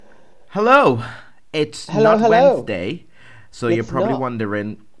Hello. It's Hello, not hello. Wednesday, so you're It's probably not.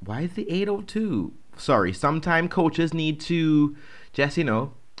 wondering why is the 8:02? Sorry, sometime coaches need to just,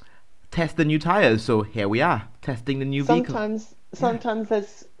 test the new tires. So here we are, testing the new vehicle. Sometimes, Yeah,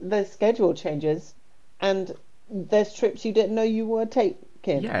 sometimes there's schedule changes, and there's trips you didn't know you were taking,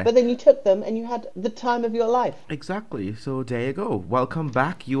 yeah, but then you took them and you had the time of your life. exactly. So there you go. Welcome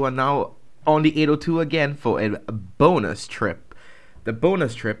back. You are now on the 8:02 again for a bonus trip. The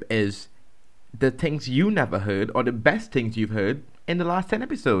bonus trip is the things you never heard or the best things you've heard in the last 10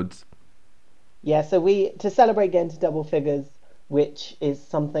 episodes. Yeah, so we to celebrate getting to double figures, which is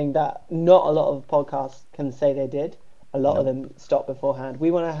something that not a lot of podcasts can say they did. A lot of Nope. them stopped beforehand.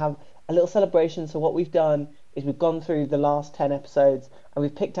 We want to have a little celebration. So what we've done is we've gone through the last 10 episodes and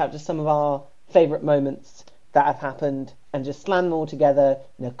we've picked out just some of our favorite moments that have happened and just slammed them all together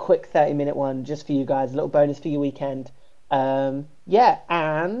in a quick 30-minute one just for you guys, a little bonus for your weekend. Yeah,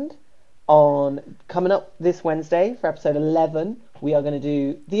 and on coming up this Wednesday for episode 11, we are going to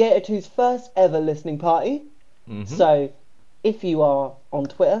do the 802's first ever listening party. Mm-hmm. So if you are on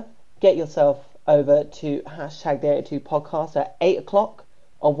Twitter, get yourself over to hashtag the 802 podcast at 8 o'clock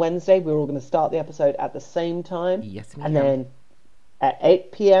on Wednesday. We're all going to start the episode at the same time. Yes, And ma'am. then at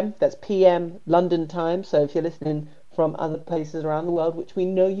 8 p.m., that's p.m. London time. So if you're listening from other places around the world, which we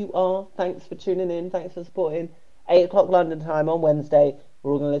know you are, thanks for tuning in, thanks for supporting. 8 o'clock London time on Wednesday,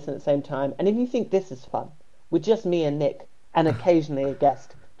 we're all going to listen at the same time. And if you think this is fun, with just me and Nick, and occasionally a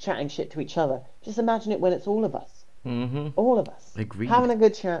guest chatting shit to each other, just imagine it when it's all of us. Mm-hmm. All of us. Agreed. Having a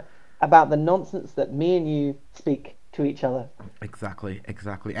good chat about the nonsense that me and you speak to each other. Exactly,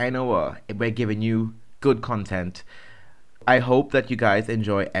 exactly. I know we're giving you good content. I hope that you guys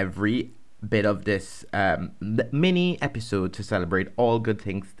enjoy every bit of this mini episode to celebrate all good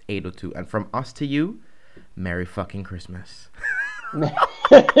things 802. And from us to you, Merry fucking Christmas.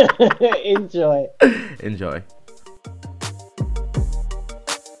 Enjoy. Enjoy.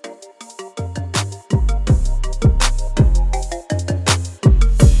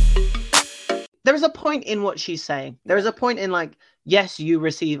 There is a point in what she's saying. There is a point in like, yes, you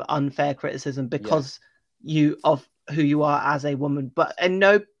receive unfair criticism because you of who you are as a woman, but in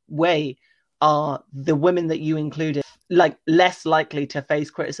no way are the women that you included like less likely to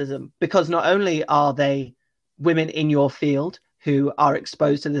face criticism because not only are they women in your field who are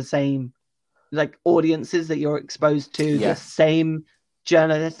exposed to the same like audiences that you're exposed to, the same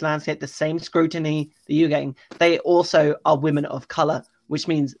journalist landscape, the same scrutiny that you're getting, they also are women of color, which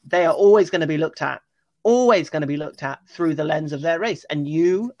means they are always going to be looked at through the lens of their race. And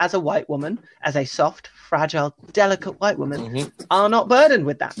you, as a white woman, as a soft, fragile, delicate white woman, are not burdened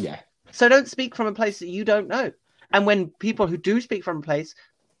with that. Yeah. So don't speak from a place that you don't know. And when people who do speak from a place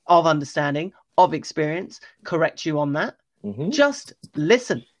of understanding, of experience, correct you on that, just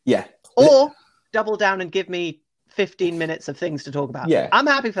listen. Yeah. Or double down and give me 15 minutes of things to talk about. Yeah. I'm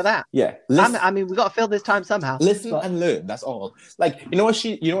happy for that. Yeah. I mean, we got to fill this time somehow. Listen and learn. That's all. Like, you know what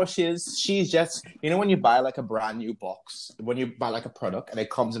she is? She's just, when you buy like a brand new box, when you buy like a product and it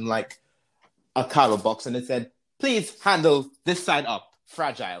comes in like a cardboard box and it said, please handle this side up,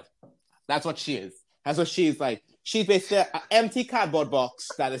 fragile. That's what she is. That's what she's like. She's basically an empty cardboard box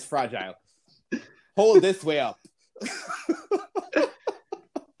that is fragile. Hold this way up.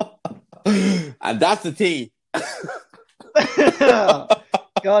 And that's the tea.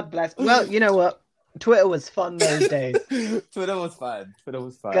 God bless. Well, you know what? Twitter was fun those days. Twitter was fun.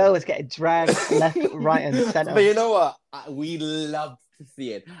 Girl was getting dragged left, right, and center. But you know what? We love to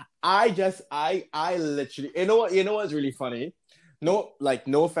see it. I literally, you know what's really funny? No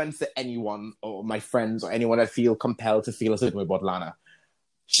offense to anyone or my friends or anyone I feel compelled to feel a certain way about Lana.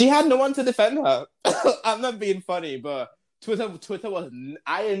 She had no one to defend her. I'm not being funny, but Twitter was,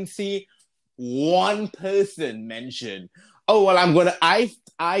 I didn't see one person mention, oh, well,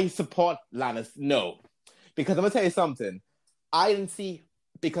 I support Lana. No. Because I'm going to tell you something. I didn't see,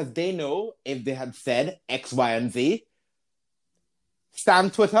 because they know if they had said X, Y, and Z,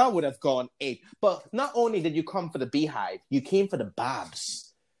 Stan Twitter would have gone 8. But not only did you come for the beehive, you came for the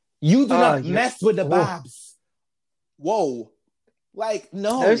babs. You do not mess with the babs. Whoa. Like,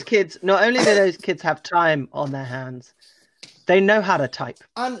 no. Those kids, not only do those kids have time on their hands, they know how to type.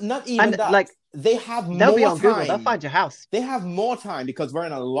 And not even that. Like, they have more time. They'll be on Google. They'll find your house. They have more time because we're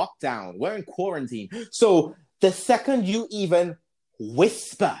in a lockdown. We're in quarantine. So the second you even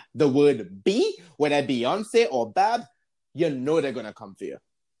whisper the word B, whether Beyonce or Bab, you know they're going to come for you.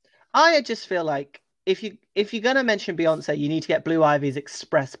 I just feel like if you're going to mention Beyonce, you need to get Blue Ivy's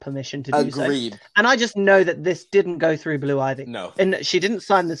express permission to do so. Agreed. And I just know that this didn't go through Blue Ivy. No. And she didn't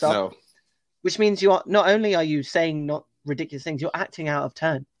sign this up. No. Which means you are not only are you saying not ridiculous things, you're acting out of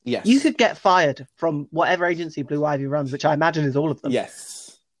turn. Yes. You could get fired from whatever agency Blue Ivy runs, which I imagine is all of them.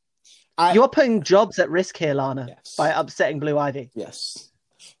 Yes. You're putting jobs at risk here, Lana, Yes. by upsetting Blue Ivy. Yes.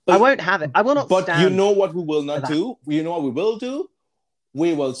 I won't have it. I will not stand. But you know what we will not do? You know what we will do?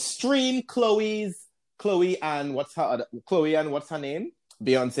 We will stream Chloe and what's her name?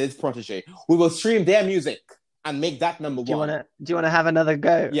 Beyonce's protege. We will stream their music and make that number one. Do you want to have another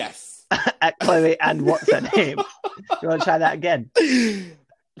go? Yes. At Chloe and what's her name? Do you want to try that again?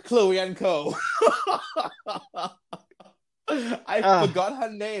 Chloe and Co. I forgot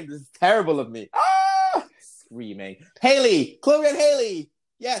her name. This is terrible of me. Screaming. Haley. Chloe and Haley.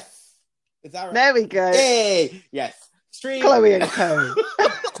 Yes. Is that right? There we go. Hey. Yes. Stream. Chloe and Co.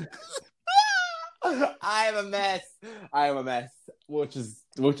 I am a mess. Which is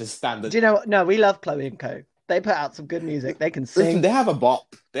standard. Do you know what? No, we love Chloe and Co. They put out some good music. They can sing. Listen, they have a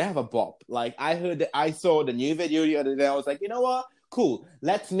bop. Like I saw the new video the other day. I was like, you know what? Cool.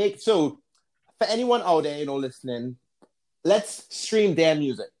 Let's make for anyone out there, listening, let's stream their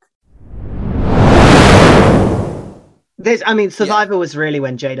music. Survivor was really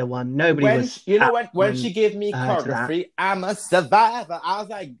when Jada won. When she gave me choreography, I'm a survivor. I was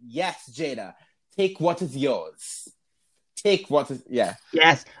like, yes, Jada, take what is yours.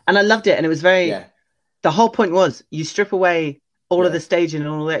 Yes, and I loved it, and it was very. Yeah. The whole point was you strip away all of the staging and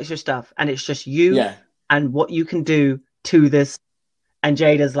all the extra stuff, and it's just you and what you can do to this. And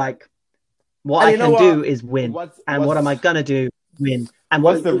Jada's like, what I can do is win, what am I gonna do? Win. And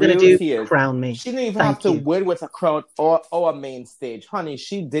what you're going to do, crown me. She didn't even have to win with a crowd or a main stage. Honey,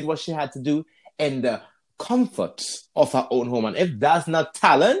 she did what she had to do in the comfort of her own home. And if that's not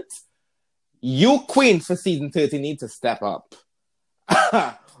talent, you queen for season 30 need to step up.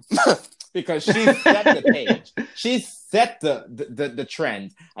 Because she set the page. She set the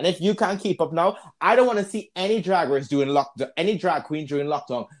trend. And if you can't keep up now, I don't want to see any drag race any drag queen during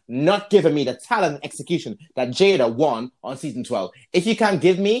lockdown not giving me the talent and execution that Jada won on season 12. If you can't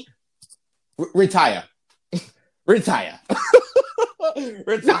give me, retire. Retire.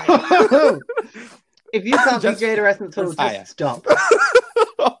 Retire. If you can't be Jada Essence, just stop.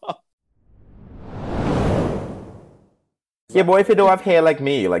 Yeah, but if you don't have hair like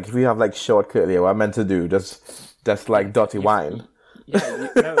me, like if you have like short curly hair, what I'm meant to do, just like dirty wine.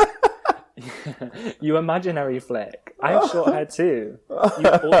 Yeah, you imaginary flick. I have short hair too.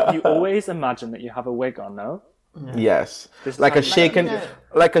 You always imagine that you have a wig on, no? Yes, like a shake and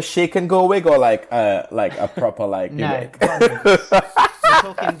go wig, or like a proper wig. We're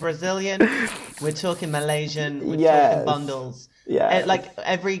talking Brazilian, we're talking Malaysian, we're talking bundles. Yeah, like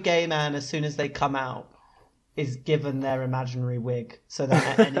every gay man, as soon as they come out, is given their imaginary wig, so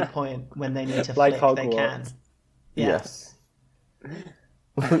that at any point when they need to flick, they can. Yes.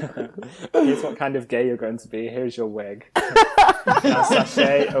 Here's what kind of gay you're going to be. Here's your wig. Now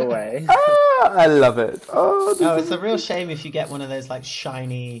sashay away. I love it. It's a real shame if you get one of those like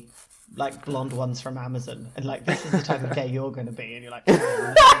shiny, like blonde ones from Amazon, and like this is the type of gay you're going to be, and you're like,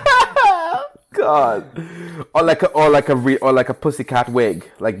 God, or like a pussycat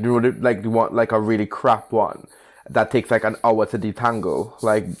wig, like you want like a really crap one that takes like an hour to detangle.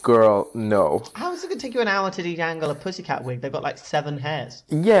 Like, girl, no. How is it going to take you an hour to detangle a pussycat wig? They've got like 7 hairs.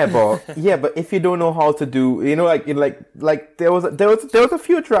 Yeah, but if you don't know how to do, like there was a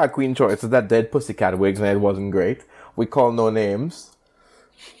few drag queen choices that did pussycat wigs and it wasn't great. We call no names.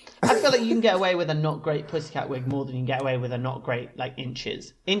 I feel like you can get away with a not great pussycat wig more than you can get away with a not great like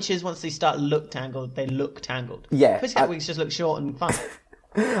inches. Inches, once they start look tangled, they look tangled. Yeah, pussycat wigs just look short and fun.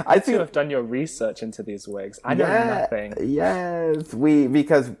 I think you have done your research into these wigs. I know nothing. Yes,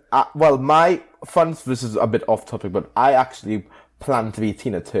 my fun. This is a bit off topic, but I actually plan to be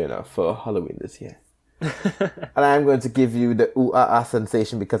Tina Turner for Halloween this year, and I'm going to give you the ooh-ah-ah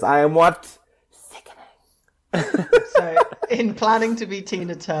sensation because I am what? So, in planning to be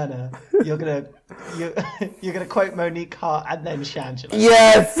Tina Turner, you're gonna quote Monique Hart and then Shangela.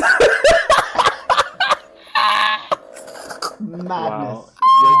 Yes. Madness. Wow.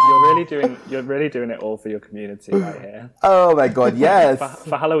 You're really doing it all for your community right here. Oh my God, yes.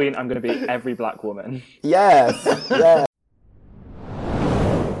 For Halloween, I'm going to be every black woman. Yes. Yes.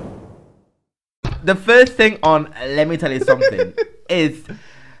 The first thing on let me tell you something is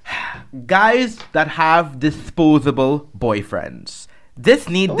guys that have disposable boyfriends. This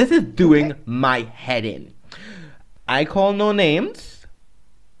is doing my head in. I call no names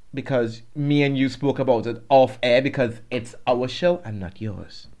because me and you spoke about it off air because it's our show and not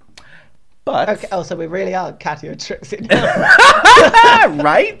yours. But okay, so we really are Katia Trixie now.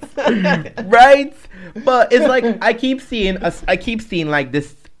 right? Right? But it's like I keep seeing like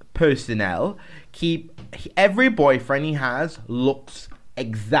this personnel every boyfriend he has looks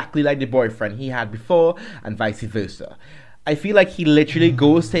exactly like the boyfriend he had before, and vice versa. I feel like he literally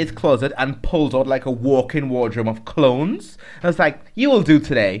goes to his closet and pulls out like a walk-in wardrobe of clones. And it's like, you will do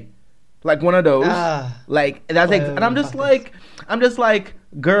today. Like one of those. Like, that's and I'm just like,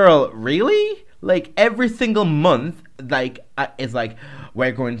 girl, really? Like, every single month, like, it's like,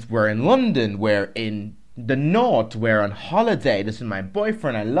 we're in London, we're in the North, we're on holiday, this is my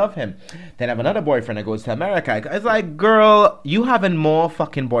boyfriend, I love him. Then I have another boyfriend that goes to America. It's like, girl, you having more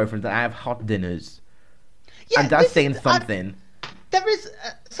fucking boyfriends than I have hot dinners. Yeah, and that's saying something. There is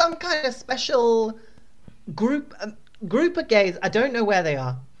some kind of special group of gays. I don't know where they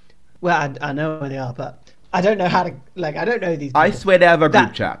are. Well, I know where they are, but I don't know how to, like, I don't know these people. I swear they have a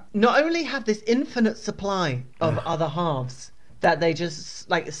group chat. Not only have this infinite supply of other halves that they just,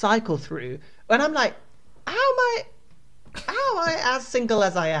 like, cycle through, and I'm like, how am I as single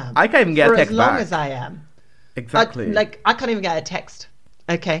as I am? I can't even get a text back. For as long as I am. Exactly. I can't even get a text.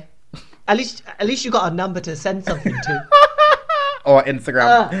 Okay. At least you got a number to send something to. Or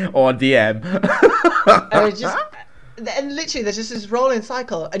Instagram or DM. And literally, there's just this rolling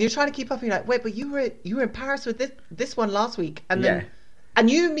cycle, and you're trying to keep up. And you're like, wait, but you were in Paris with this one last week, and then,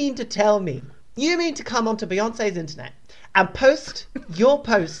 and you mean to tell me, you mean to come onto Beyonce's internet and post your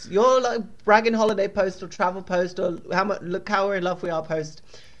posts, your like bragging holiday post or travel post or look how we're in love we are post,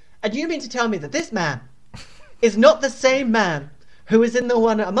 and you mean to tell me that this man is not the same man who was in the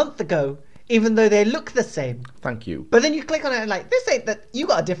one a month ago, even though they look the same? Thank you. But then you click on it and like, this ain't that. You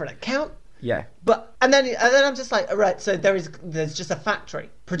got a different account. Yeah. But and then I'm just like, all right, so there's just a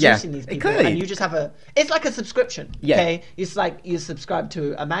factory producing these people, and you just have it's like a subscription. Yeah. Okay, it's like you subscribe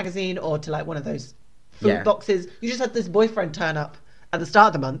to a magazine or to like one of those food boxes. You just have this boyfriend turn up at the start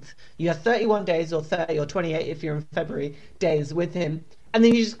of the month. You have 31 days or 30 or 28 if you're in February days with him, and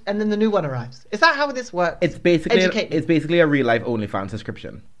then the new one arrives. Is that how this works? It's basically a real life OnlyFans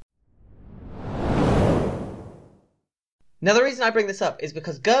subscription. Now, the reason I bring this up is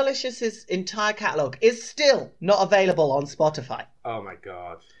because Girlish's entire catalogue is still not available on Spotify. Oh my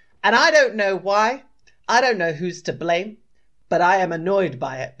god. And I don't know why. I don't know who's to blame, but I am annoyed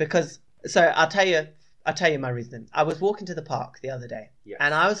by it because, so I'll tell you my reasoning. I was walking to the park the other day,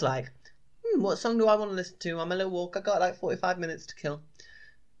 and I was like, what song do I want to listen to? I'm a little walk. I got like 45 minutes to kill.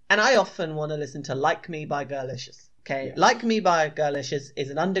 And I often want to listen to Like Me by Girlicious. Okay, yes. Like Me by Girlicious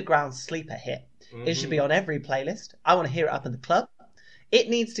is an underground sleeper hit. Mm-hmm. It should be on every playlist. I want to hear it up in the club. It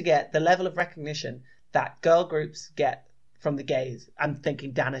needs to get the level of recognition that girl groups get from the gays. I'm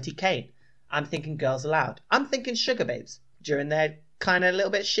thinking Danity Kane. I'm thinking Girls Aloud. I'm thinking Sugar Babes during their kind of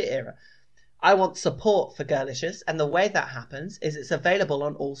little bit shit era. I want support for Girlicious, and the way that happens is it's available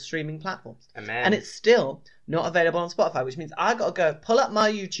on all streaming platforms. Amen. And it's still not available on Spotify, which means I got to go pull up my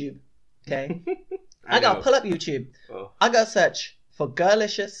YouTube, okay? I got to pull up YouTube. Oh. I got to search for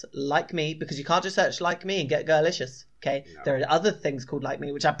Girlicious Like Me, because you can't just search Like Me and get Girlicious, okay? No. There are other things called Like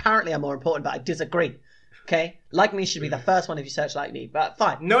Me, which apparently are more important, but I disagree, okay? Like Me should be the first one if you search Like Me, but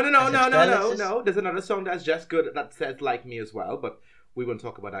fine. No. There's another song that's just good that says Like Me as well, but we won't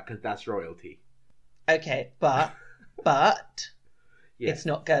talk about that because that's royalty. Okay, but it's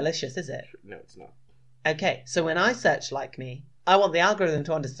not Girlicious, is it? No, it's not. Okay, so when I search Like Me, I want the algorithm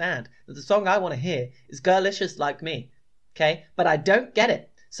to understand that the song I want to hear is Girlicious Like Me. Okay, but I don't get it.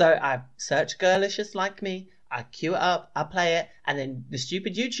 So I search Girlicious Like Me, I queue it up, I play it, and then the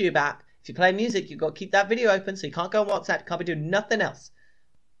stupid YouTube app, if you play music, you've got to keep that video open, so you can't go on WhatsApp, you can't be doing nothing else.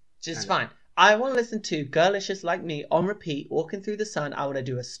 Just fine. I want to listen to Girlicious Like Me on repeat, walking through the sun. I want to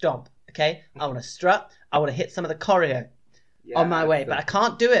do a stomp, okay? I want to strut, I want to hit some of the choreo on my way, but I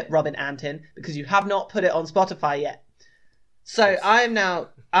can't do it, Robin Antin, because you have not put it on Spotify yet. So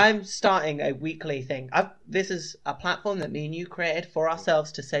I'm starting a weekly thing. This is a platform that me and you created for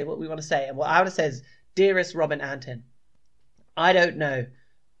ourselves to say what we want to say. And what I want to say is, dearest Robin Antin, I don't know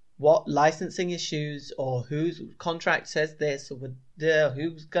what licensing issues or whose contract says this or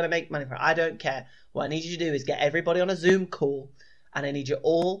who's going to make money for it. I don't care. What I need you to do is get everybody on a Zoom call, and I need you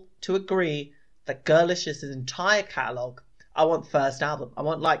all to agree that Girlicious' entire catalogue, I want first album, I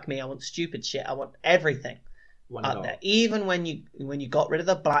want Like Me, I want Stupid Shit, I want everything. Out there, even when you got rid of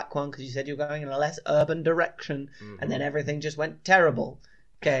the black one because you said you were going in a less urban direction, and then everything just went terrible.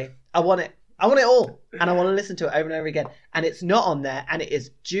 Okay, I want it all, and I want to listen to it over and over again. And it's not on there, and it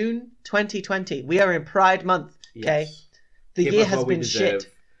is June 2020. We are in Pride Month. Okay, the year has been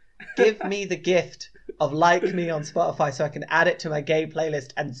shit. Give me the gift of Like Me on Spotify so I can add it to my gay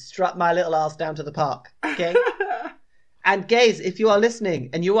playlist and strut my little ass down to the park. Okay, and gays, if you are listening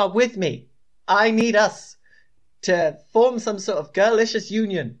and you are with me, I need us to form some sort of Girlicious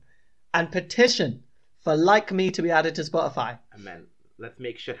union and petition for Like Me to be added to Spotify. Amen. Let's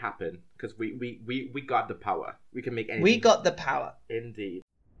make shit happen because we got the power. We can make anything. We got the power. Indeed.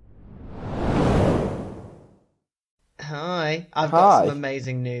 Hi, I've got some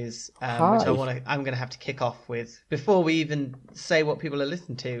amazing news, which I'm going to have to kick off with. Before we even say what people are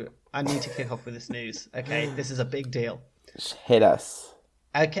listening to, I need to kick off with this news. Okay, this is a big deal. Hit us.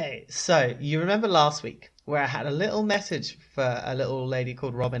 Okay, so you remember last week where I had a little message for a little lady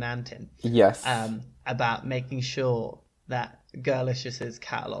called Robin Antin? Yes. About making sure that Girlicious's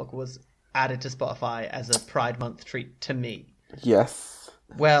catalogue was added to Spotify as a Pride Month treat to me. Yes.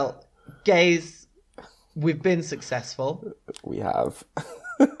 Well, gays... We've been successful. We have.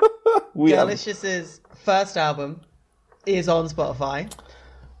 Girlicious's first album is on Spotify.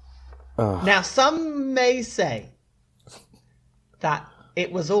 Now, some may say that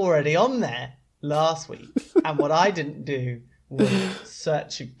it was already on there last week, and what I didn't do was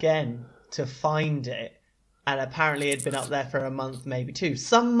search again to find it, and apparently it'd been up there for a month, maybe two.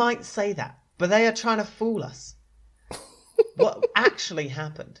 Some might say that, but they are trying to fool us. What actually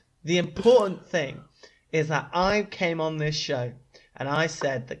happened? The important thing is that I came on this show and I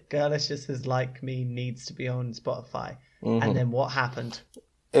said that Girlicious is Like Me needs to be on Spotify. Mm-hmm. And then what happened?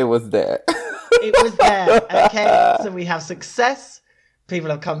 It was there. It was there. Okay, so we have success. People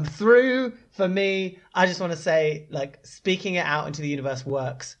have come through for me. I just want to say, like, speaking it out into the universe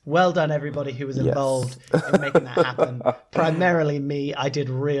works. Well done, everybody who was involved in making that happen. Primarily me. I did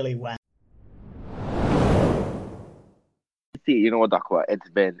really well. See, you know what, Darkwah? It's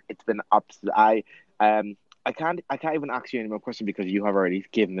been absolute. I can't even ask you any more questions because you have already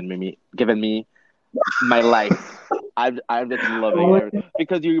given me my life. I'm just loving it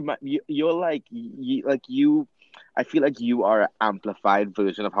because you're like you. I feel like you are an amplified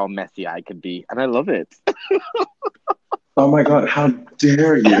version of how messy I could be, and I love it. Oh my God! How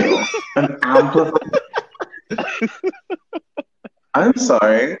dare you? An amplified. I'm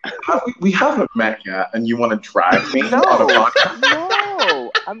sorry. We haven't met yet, and you want to drag me on a podcast?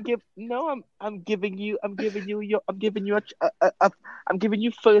 I'm giving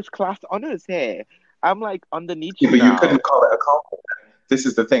you first class honors here. I'm like underneath you. But now. You couldn't call it a compliment. This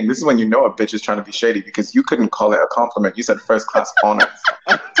is the thing. This is when you know a bitch is trying to be shady because you couldn't call it a compliment. You said first class honors.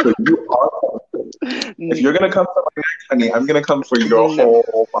 So you are. If you're gonna come for my neck, honey, I'm gonna come for your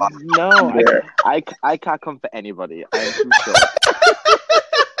whole body. No, I can't come for anybody. I'm too sure.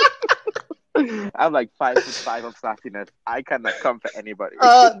 I'm like 5'5" of sassiness. I cannot come for anybody.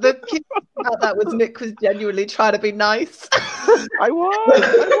 The kid about that was Nick was genuinely trying to be nice. I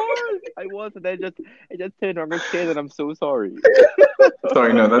was, and it just turned around and said, and I'm so sorry.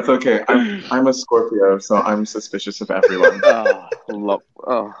 Sorry, no, that's okay. I'm a Scorpio, so I'm suspicious of everyone. I love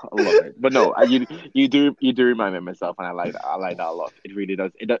it. But no, you do remind me of myself, and I like that a lot. It really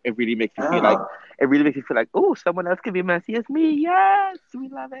does. It really makes me feel like. It really makes me feel like, oh, someone else can be messy as me. Yes, we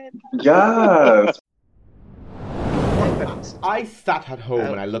love it. Yes. I sat at home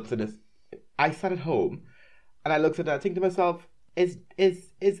and I looked at this. I sat at home and I looked at that. I think to myself,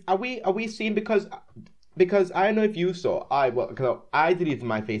 are we seeing because I don't know if you saw I deleted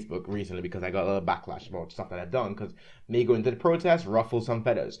my Facebook recently because I got a little backlash about stuff that I'd done because me going to the protest ruffled some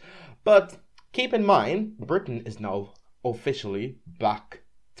feathers. But keep in mind, Britain is now officially back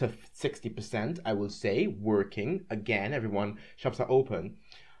to 60%, I will say, working again. Everyone, shops are open.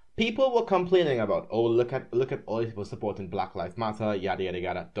 People were complaining about, look at all these people supporting Black Lives Matter, yada yada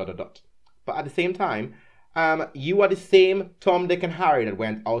yada, ... But at the same time, you are the same Tom, Dick, and Harry that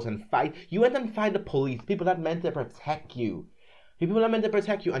went out and fight. You went and fight the police, people that meant to protect you. People that meant to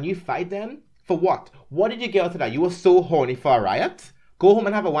protect you, and you fight them? For what? What did you get out of that? You were so horny for a riot? Go home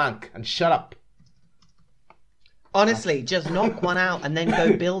and have a wank and shut up. Honestly, just knock one out and then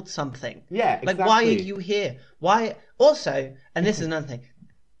go build something. Yeah, exactly. Like, why are you here? Why? Also, and this is another thing,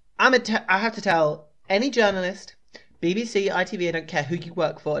 I have to tell any journalist, BBC, ITV, I don't care who you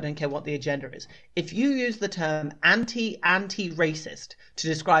work for, I don't care what the agenda is. If you use the term anti-racist to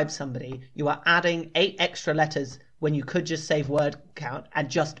describe somebody, you are adding 8 extra letters when you could just save word count and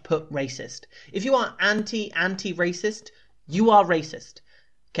just put racist. If you are anti-racist, you are racist.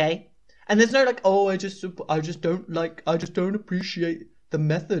 Okay? And there's no like, I just don't appreciate the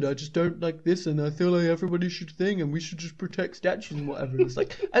method. I just don't like this, and I feel like everybody should think, and we should just protect statues and whatever. It's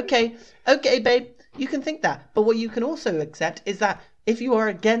like, okay, babe, you can think that, but what you can also accept is that if you are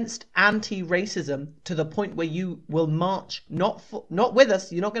against anti-racism to the point where you will march, not with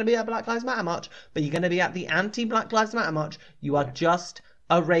us, you're not going to be at Black Lives Matter march, but you're going to be at the anti-Black Lives Matter march, you are just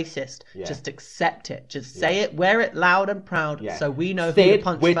a racist. Yeah. Just accept it. Just say it, wear it loud and proud, so we know who to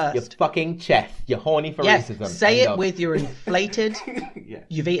punch with first. Your fucking chest. You're horny for racism. Say it with your inflated.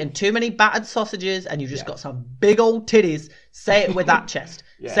 You've eaten too many battered sausages and you've just got some big old titties. Say it with that chest.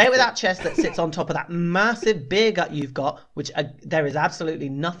 Yeah. Say it with that chest that sits on top of that massive beer gut you've got, which there is absolutely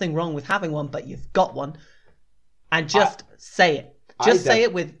nothing wrong with having one, but you've got one. And just say it. Just say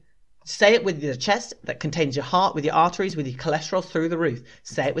it with your chest that contains your heart, with your arteries, with your cholesterol through the roof.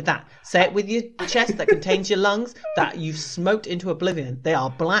 Say it with that. Say it with your chest that contains your lungs that you've smoked into oblivion. They are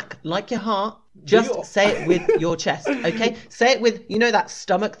black like your heart. Just say it with your chest, okay? Say it with, that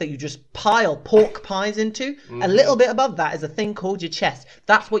stomach that you just pile pork pies into. A little bit above that is a thing called your chest.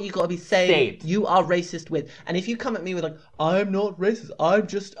 That's what you got to be saying you are racist with. And if you come at me with I'm not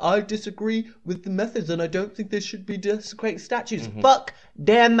racist, I disagree with the methods and I don't think there should be desecrated statues. Fuck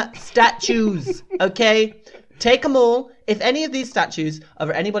them statues, okay? Take them all. If any of these statues are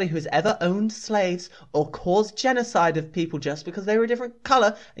for anybody who has ever owned slaves or caused genocide of people just because they were a different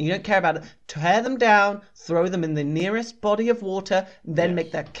colour and you don't care about it, tear them down, throw them in the nearest body of water, then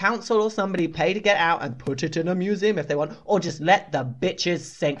make the council or somebody pay to get out and put it in a museum if they want, or just let the bitches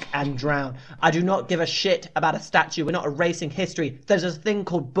sink and drown. I do not give a shit about a statue. We're not erasing history. There's a thing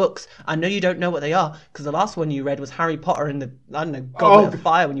called books. I know you don't know what they are because the last one you read was Harry Potter and the, Goblet of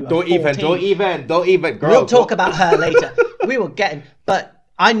Fire when you were 14. Don't even, girl. We'll talk about her later. We will get in. But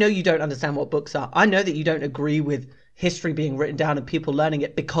I know you don't understand what books are. I know that you don't agree with history being written down and people learning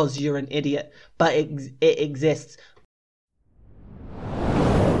it because you're an idiot. But it exists.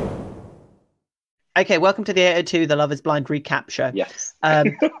 Okay, welcome to the 802, the Love is Blind recap show. Yes.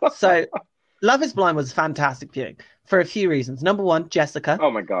 So, Love is Blind was a fantastic viewing for a few reasons. Number one, Jessica.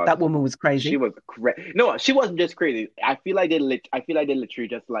 Oh my God. That woman was crazy. She was crazy. No, she wasn't just crazy. I feel like they literally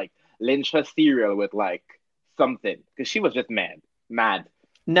just lynch her cereal with something because she was just mad.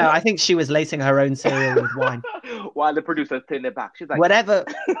 No, I think she was lacing her own cereal with wine. While the producers turned it back, she's like, whatever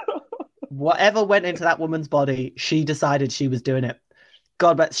went into that woman's body, she decided she was doing it.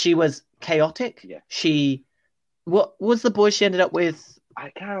 God, but she was chaotic. Yeah. What was the boy she ended up with? I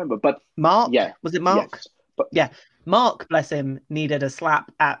can't remember, but Mark. Yeah. Was it Mark? Yes, but yeah. Mark, bless him, needed a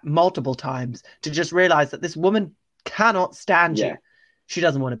slap at multiple times to just realize that this woman cannot stand you. She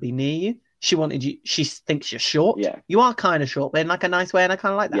doesn't want to be near you. She wanted you. She thinks you're short. Yeah. You are kind of short, but in a nice way, and I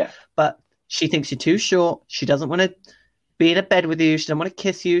kind of like that. Yeah. But she thinks you're too short. She doesn't want to be in a bed with you. She doesn't want to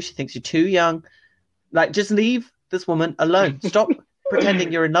kiss you. She thinks you're too young. Just leave this woman alone. Stop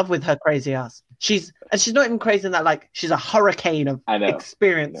pretending you're in love with her crazy ass. She's not even crazy in that she's a hurricane of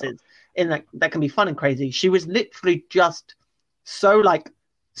experiences in that can be fun and crazy. She was literally just so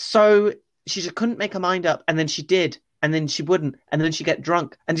she just couldn't make her mind up, and then she did. And then she wouldn't, and then she'd get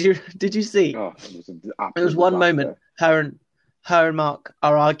drunk. And did you see? Oh, there was one moment her and Mark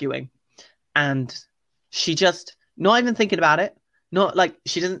are arguing, and she just not even thinking about it. Not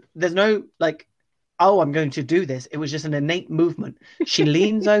she doesn't. There's no oh, I'm going to do this. It was just an innate movement. She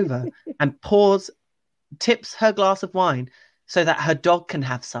leans over and tips her glass of wine so that her dog can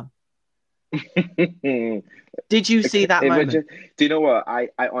have some. Did you see that moment? Do you know what? I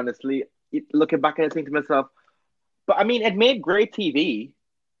honestly, looking back at it, think to myself. But I mean, it made great TV.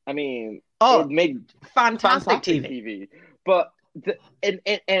 I mean, it made fantastic TV. But in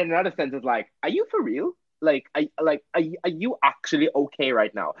another sense, it's are you for real? Are you actually okay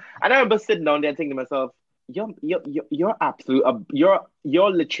right now? And I remember sitting down there and thinking to myself, you're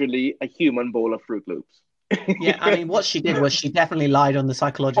literally a human bowl of Fruit Loops. Yeah, I mean, what she did was she definitely lied on the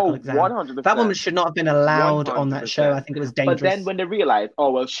psychological exam. 100%. That woman should not have been allowed 100%. On that show. I think it was dangerous. But then when they realized,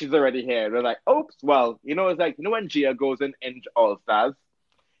 oh, well, she's already here, they're like, oops, well, it's when Gia goes in All Stars,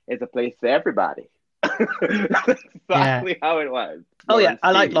 it's a place for everybody. That's exactly how it was. Oh, yeah,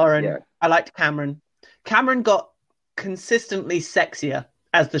 I like Lauren. Yeah. I liked Cameron. Cameron got consistently sexier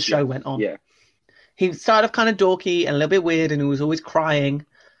as the show went on. Yeah. He started off kind of dorky and a little bit weird, and he was always crying.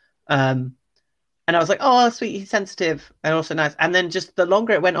 And I was like, oh, sweet, he's sensitive and also nice. And then just the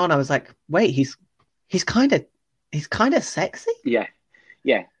longer it went on, I was like, wait, he's kind of sexy. Yeah.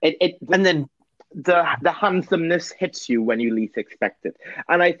 And then the handsomeness hits you when you least expect it.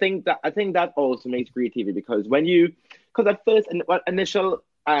 And I think that also makes great TV because at first initial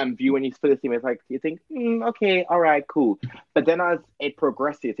view when you first see it, you think, okay, all right, cool. But then as it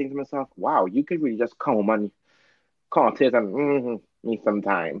progresses, you think to myself, wow, you could really just come and contest and me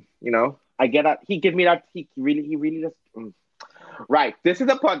sometime, I get that. He give me that. He really just. Right. This is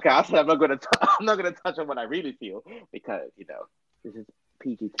a podcast, and I'm not gonna touch on what I really feel because this is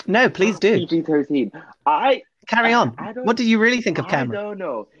PG. No, please do. PG-13. Carry on. What do you really think of Cameron? I don't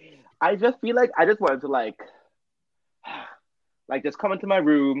know. I just feel like I just wanted to just come into my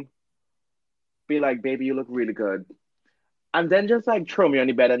room, be like, baby, you look really good, and then just throw me on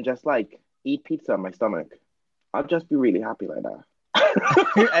the bed and just eat pizza in my stomach. I'll just be really happy like that.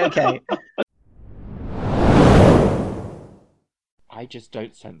 Okay. I just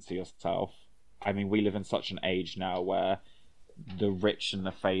don't censor yourself. I mean, we live in such an age now where the rich and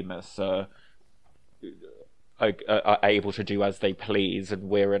the famous are able to do as they please, and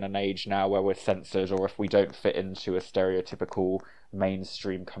we're in an age now where we're censored, or if we don't fit into a stereotypical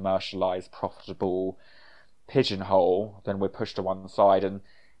mainstream commercialized profitable pigeonhole, then we're pushed to one side, and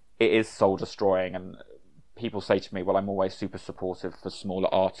it is soul destroying. And people say to me, well, I'm always super supportive for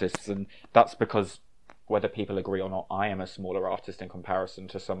smaller artists, and that's because whether people agree or not, I am a smaller artist in comparison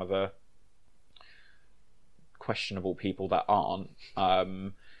to some of the questionable people that aren't.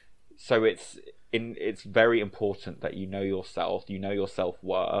 So it's very important that you know yourself, you know your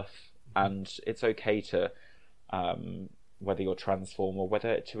self-worth, and it's okay to whether you're transform or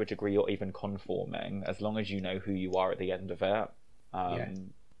whether to a degree you're even conforming, as long as you know who you are at the end of it.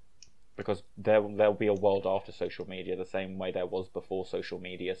 Because there'll be a world after social media, the same way there was before social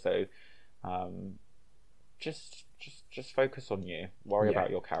media. So just focus on you. Worry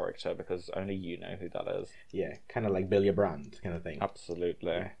about your character, because only you know who that is. Yeah, kind of like build your brand kind of thing.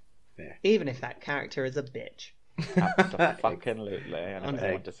 Absolutely. Yeah. Even if that character is a bitch. Absolutely. And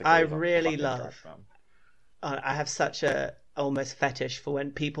I really love... I have such a almost fetish for when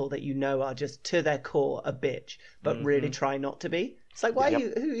people that you know are just to their core a bitch, but really try not to be. It's like, who are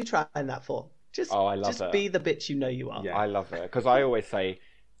you trying that for? Just be the bitch you know you are. Yeah. I love it. Because I always say,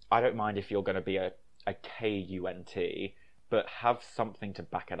 I don't mind if you're going to be a KUNT, but have something to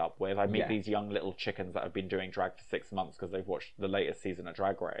back it up with. I meet these young little chickens that have been doing drag for 6 months because they've watched the latest season of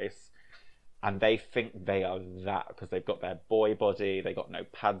Drag Race, and they think they are that because they've got their boy body, they got no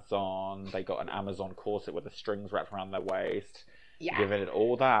pads on, they got an Amazon corset with the strings wrapped around their waist, giving it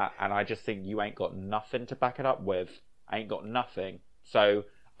all that, and I just think you ain't got nothing to back it up with. I ain't got nothing. So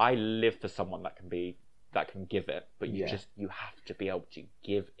I live for someone that can give it, but you have to be able to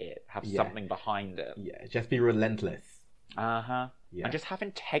give it, have something behind it. Yeah, just be relentless. Yeah. And just have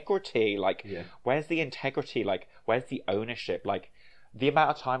integrity. Like, where's the integrity? Like, where's the ownership? Like, the amount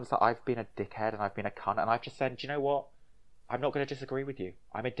of times that I've been a dickhead and I've been a cunt, and I've just said, do you know what? I'm not going to disagree with you.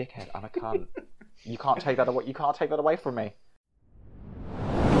 I'm a dickhead. I'm a cunt. You can't take that away. You can't take that away from me.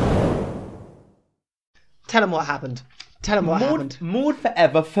 Tell them what happened. Happened. Mood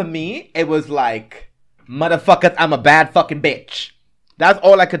forever for me. It was like, motherfuckers, I'm a bad fucking bitch. That's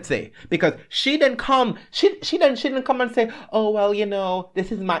all I could say, because she didn't come. She didn't come and say, oh well, you know,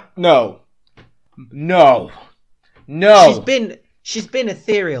 this is my no. She's been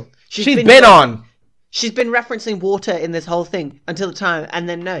ethereal. She's been referencing water in this whole thing until the time, and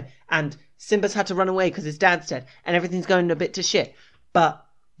then no. And Simba's had to run away because his dad's dead, and everything's going a bit to shit. But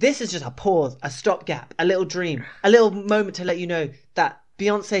this is just a pause, a stopgap, a little dream, a little moment to let you know that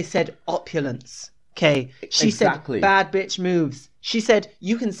Beyonce said opulence. Okay, she said bad bitch moves. She said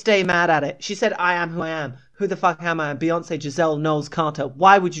you can stay mad at it. She said I am who I am. Who the fuck am I? Beyonce, Giselle, Knowles, Carter.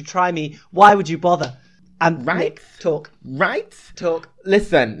 Why would you try me? Why would you bother? Right? Nick, talk. Right? Talk.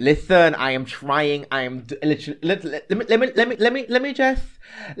 Listen. I am trying. I am literally.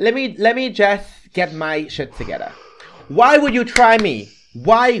 Let me just get my shit together. Why would you try me?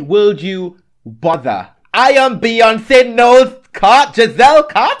 Why would you bother? I am Beyonce, Knowles, Giselle,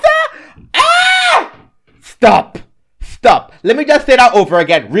 Carter. Ah! Stop. Let me just say that over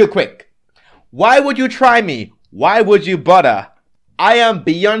again, real quick. Why would you try me? Why would you bother? I am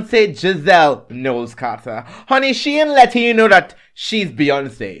Beyonce, Giselle, Knowles, Carter. Honey, she ain't letting you know that she's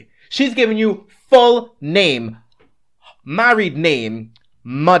Beyonce. She's giving you full name, married name,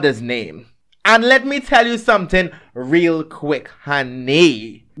 mother's name. And let me tell you something real quick,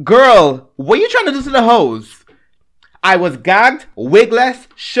 honey. Girl, what are you trying to do to the hoes? I was gagged, wigless,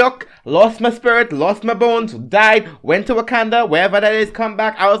 shook, lost my spirit, lost my bones, died, went to Wakanda, wherever that is, come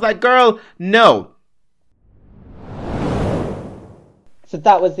back. I was like, girl, no. So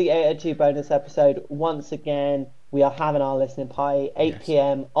that was the 802 bonus episode. Once again, we are having our listening party, 8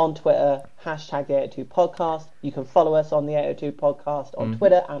 p.m. on Twitter, hashtag the 802 podcast. You can follow us on the 802 podcast on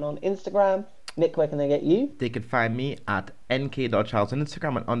Twitter and on Instagram. Nick, where can they get you? They can find me at nk.childs on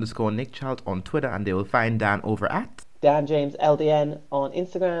Instagram and _NickChild on Twitter, and they will find Dan over at Dan James LDN on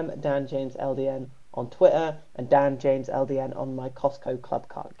Instagram, Dan James LDN on Twitter, and Dan James LDN on my Costco club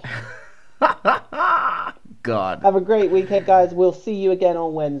card. God. Have a great weekend, guys. We'll see you again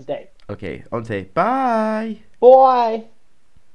on Wednesday. Okay, on say bye. Bye.